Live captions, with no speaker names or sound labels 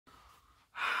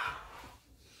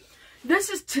This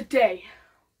is today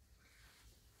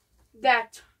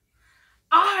that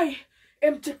I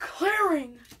am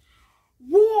declaring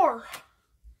war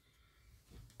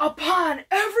upon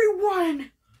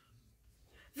everyone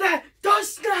that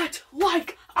does not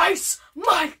like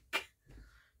IceMike.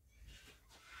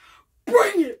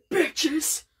 Bring it,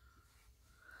 bitches!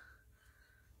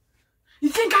 You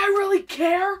think I really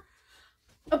care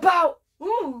about,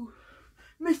 ooh,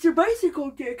 Mr. Bicycle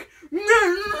Dick?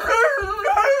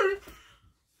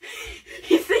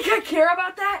 You think I care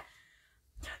about that?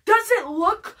 Does it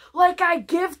look like I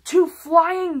give two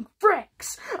flying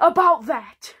fricks about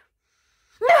that?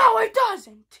 No, it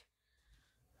doesn't.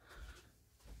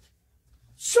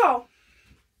 So,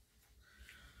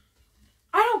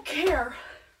 I don't care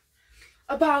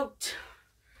about,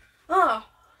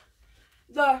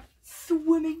 the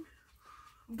swimming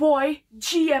boy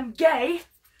GM gay.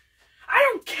 I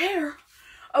don't care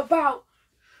about,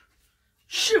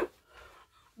 shoot,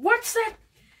 what's the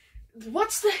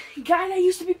guy that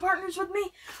used to be partners with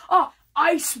me? Oh,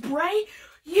 Bray?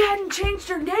 You hadn't changed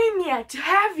your name yet,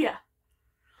 have you?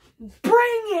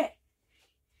 Bring it!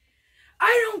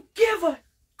 I don't give a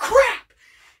crap!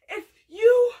 If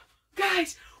you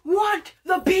guys want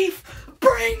the beef,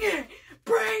 bring it!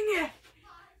 Bring it!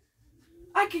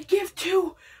 I could give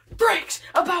two bricks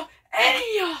about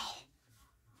any of y'all!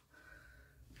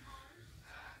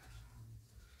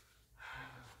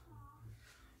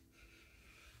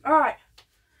 Alright,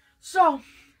 so,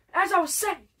 as I was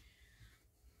saying,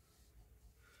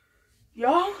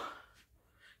 y'all,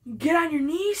 get on your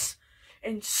knees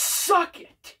and suck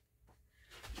it.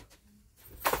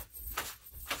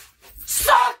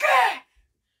 Suck it!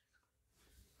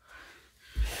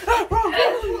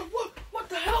 What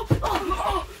the hell?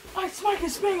 IceMike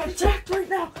is being attacked right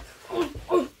now.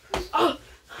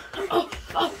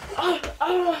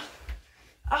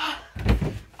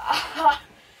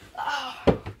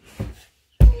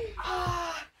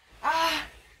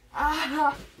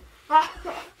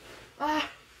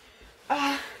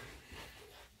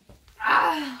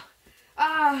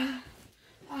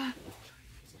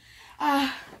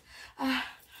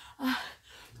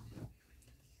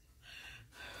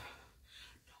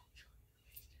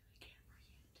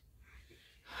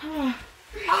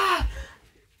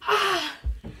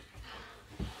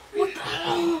 What the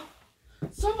hell?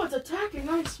 Someone's attacking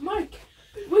IceMike.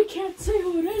 We can't say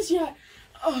who it is yet.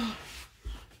 Oh,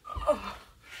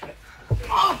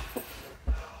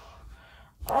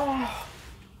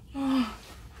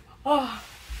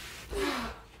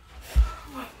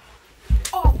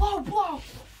 low blow.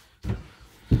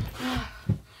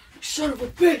 Son of a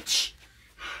bitch.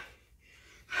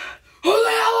 Who the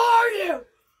hell are you?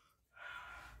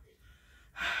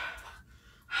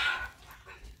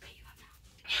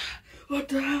 What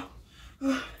the hell?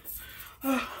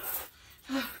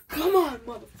 Come on,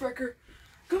 motherfucker.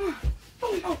 Come on.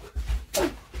 Come on.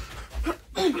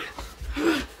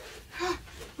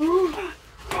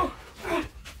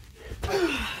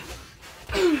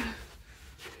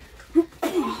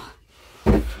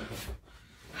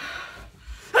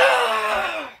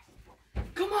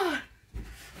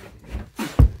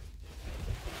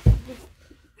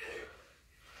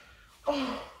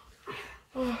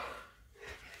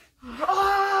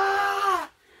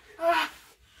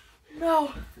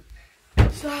 No.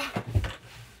 Stop.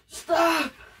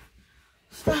 Stop.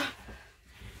 Stop.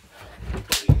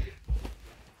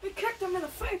 They kicked him in the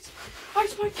face.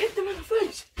 IceMike kicked him in the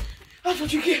face. That's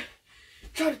what you get.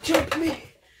 Try to jump me.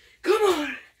 Come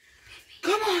on.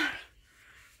 Come on.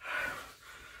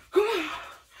 Come on.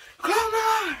 Come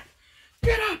on.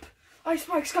 Get up.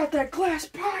 IceMike's got that glass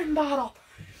pine bottle.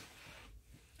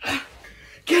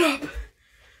 Get up.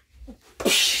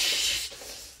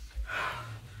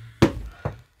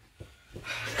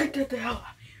 Get the hell out of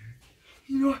here.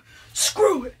 You know what?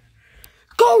 Screw it.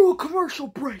 Go to a commercial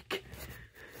break.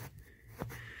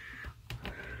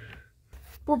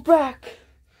 We're back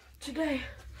today.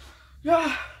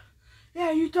 Yeah,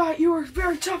 you thought you were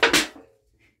very tough.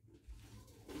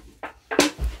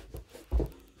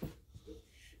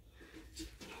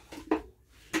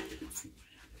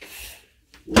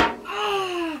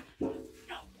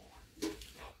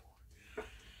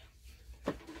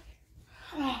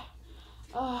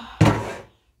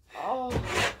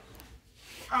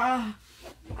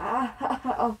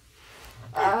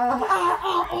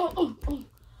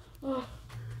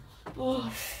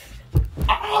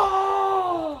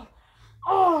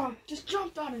 Just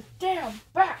jumped on his damn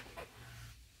back.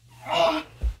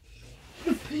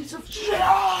 You piece of shit.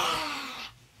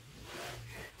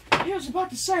 He was about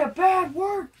to say a bad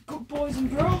word, good boys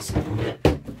and girls.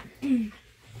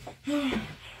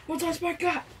 What's IceMike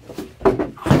got?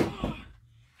 Oh,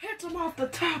 hits him off the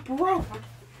top rope.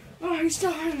 Oh, he's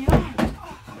still hanging on.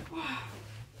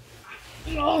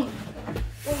 Oh.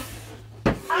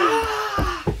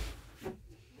 Ah!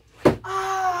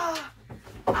 Ah!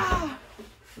 Ah!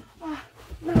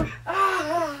 No.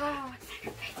 Ah!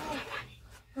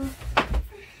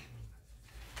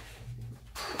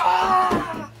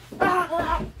 Ah!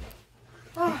 Ah!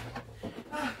 Ah!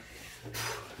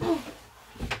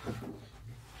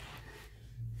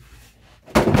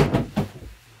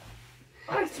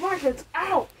 IceMike, it's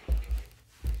out!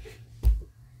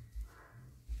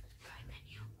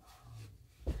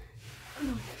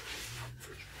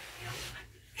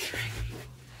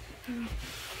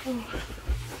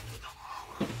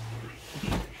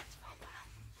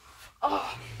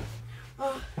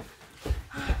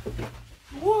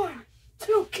 One,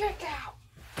 two, kick out.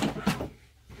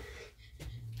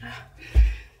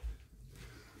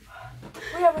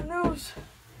 We have a news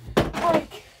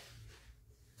break.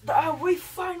 We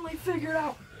finally figured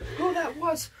out who that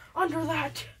was under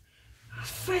that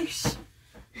face.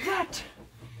 That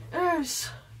is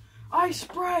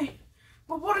Bray.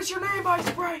 But what is your name,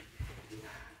 Bray?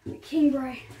 King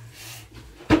Bray.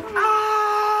 Ah!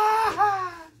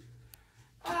 Ah!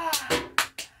 Ah!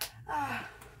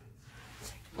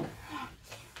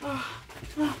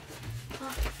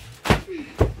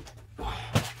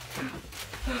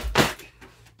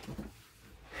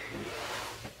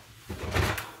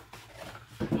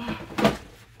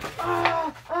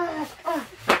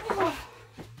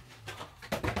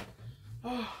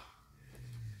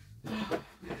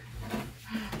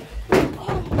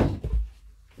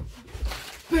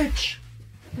 Bitch!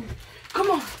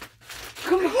 Come on!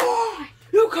 Come on!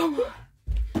 You come on!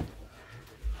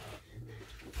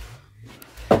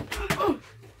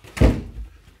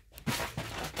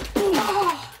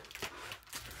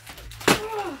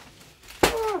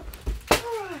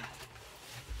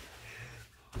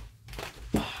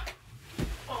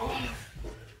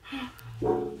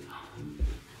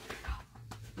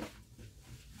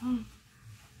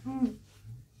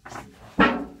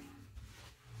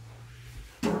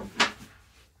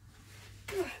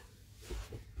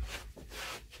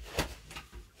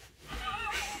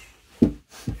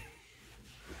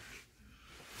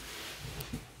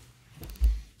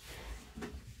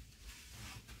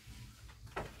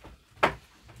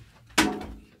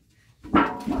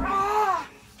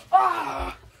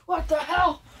 What the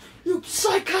hell? You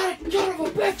psychotic son of a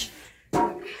bitch!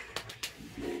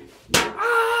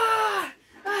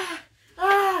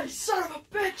 Son of a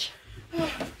bitch!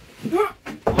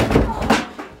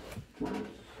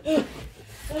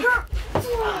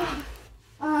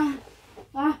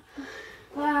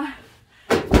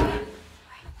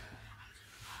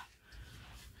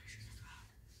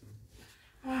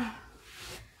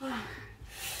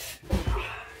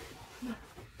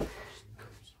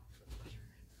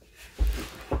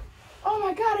 Oh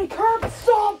my God, he curb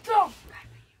stomped him!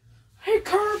 He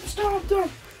curb stomped him!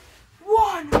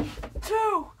 1,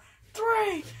 2,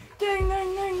 3! Ding,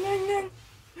 ding, ding, ding, ding!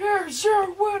 Here's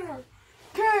your winner,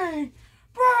 King